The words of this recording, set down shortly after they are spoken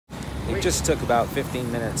It just took about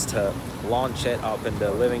 15 minutes to launch it up in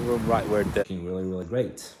the living room right where the looking really, really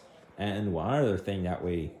great. And one other thing that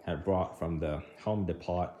we had brought from the Home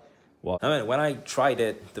Depot was, I mean, when I tried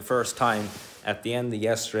it the first time at the end of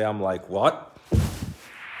yesterday, I'm like, what?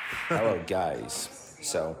 Hello, guys.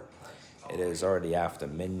 So it is already after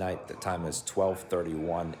midnight. The time is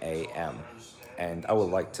 12:31 a.m. And I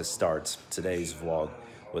would like to start today's vlog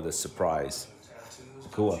with a surprise.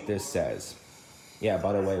 Look at what this says. Yeah,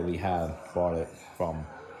 by the way, we have bought it from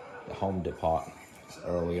the Home Depot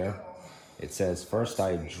earlier. It says, first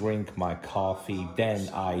I drink my coffee, then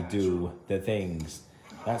I do the things.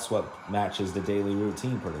 That's what matches the daily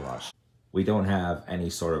routine pretty much. We don't have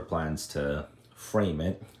any sort of plans to frame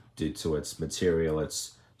it due to its material.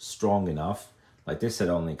 It's strong enough. Like this had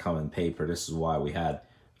only come in paper. This is why we had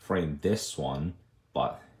framed this one.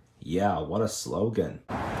 But yeah, what a slogan.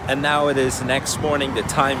 And now it is the next morning. The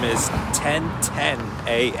time is 10:10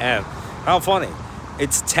 a.m. How funny.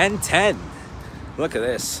 It's 10:10. Look at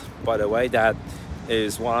this. By the way, that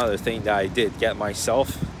is one other thing that I did get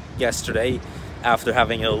myself yesterday after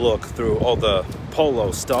having a look through all the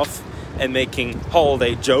polo stuff and making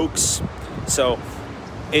holiday jokes. So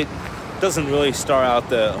it doesn't really start out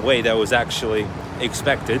the way that was actually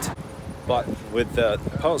expected. But with the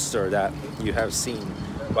poster that you have seen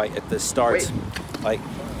right at the start,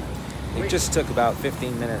 it just took about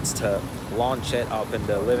 15 minutes to launch it up in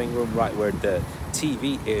the living room right where the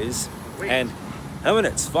TV is. And I mean,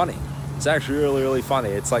 it's funny. It's actually really, really funny.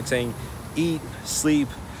 It's like saying eat, sleep,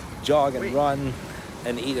 jog and run,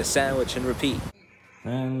 and eat a sandwich and repeat.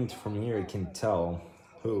 And from here you can tell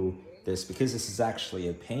who this, because this is actually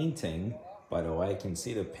a painting, by the way. I can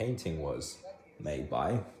see the painting was made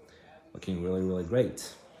by. Looking really, really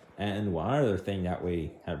great. And one other thing that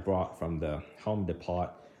we had brought from the Home Depot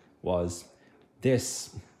was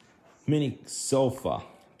this mini sofa.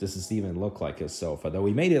 Does this even look like a sofa? Though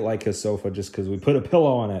we made it like a sofa just because we put a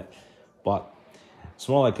pillow on it. But it's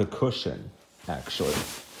more like a cushion, actually.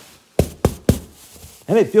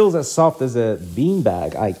 And it feels as soft as a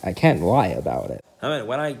beanbag. I can't lie about it. I mean,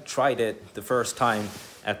 when I tried it the first time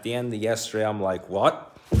at the end of yesterday, I'm like,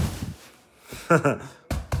 what?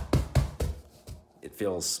 It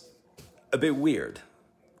feels a bit weird.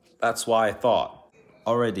 That's why I thought.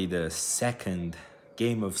 Already the second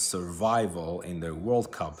game of survival in the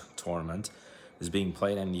World Cup tournament is being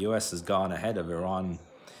played, and the US has gone ahead of Iran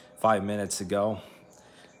 5 minutes ago.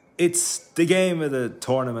 It's the game of the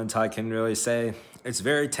tournament, I can really say. It's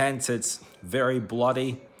very tense, it's very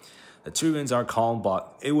bloody. The tribunes are calm,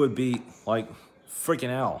 but it would be like freaking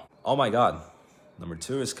hell. Oh my god, number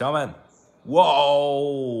 2 is coming.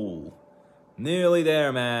 Whoa! Nearly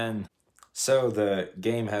there, man. So the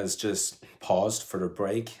game has just paused for the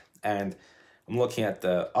break, and I'm looking at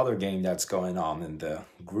the other game that's going on in the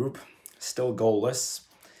group, still goalless.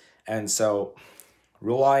 And so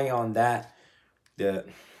relying on that, the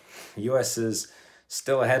US is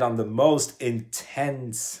still ahead on the most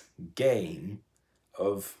intense game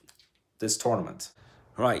of this tournament.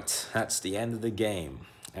 Right, that's the end of the game,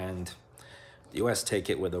 and the US take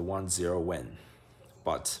it with a 1-0 win.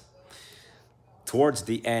 But towards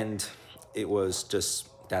the end, it was just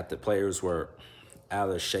that the players were out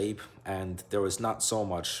of shape and there was not so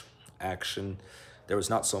much action. There was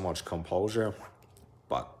not so much composure,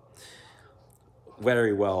 but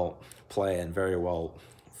very well play and very well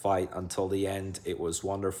fight until the end. It was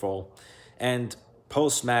wonderful. And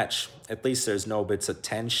post-match, at least there's no bits of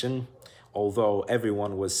tension, although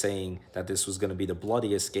everyone was saying that this was going to be the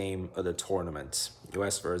bloodiest game of the tournament,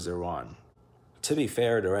 US versus Iran. To be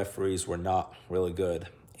fair, the referees were not really good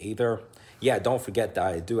either. Yeah, don't forget that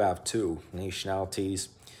I do have 2 nationalities,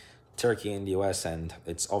 Turkey and the US, and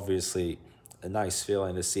it's obviously a nice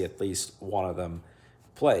feeling to see at least one of them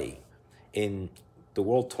play in the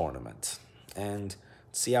World Tournament and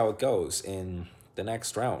see how it goes in the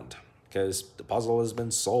next round, because the puzzle has been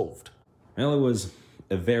solved. Well, it was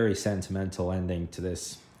a very sentimental ending to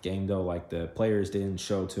this game, though. Like, the players didn't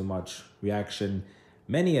show too much reaction.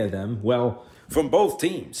 Many of them, well, from both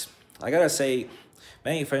teams. I gotta say,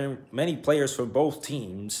 many players from both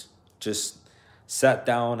teams just sat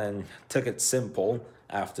down and took it simple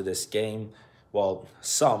after this game, while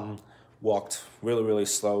some walked really, really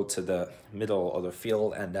slow to the middle of the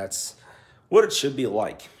field, and that's what it should be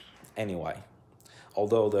like anyway.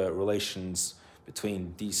 Although the relations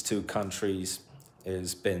between these two countries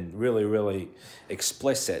has been really, really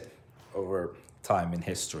explicit over time in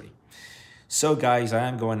history. So guys, I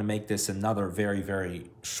am going to make this another very, very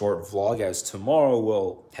short vlog, as tomorrow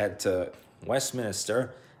we'll head to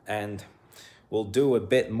Westminster and we'll do a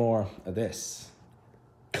bit more of this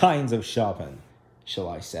kinds of shopping, shall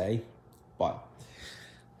I say. But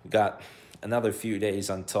we got another few days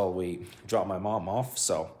until we drop my mom off,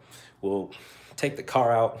 so we'll take the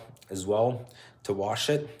car out as well to wash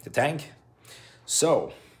it, the tank.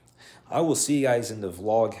 So I will see you guys in the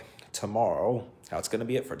vlog tomorrow. That's gonna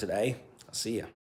be it for today. I'll see you.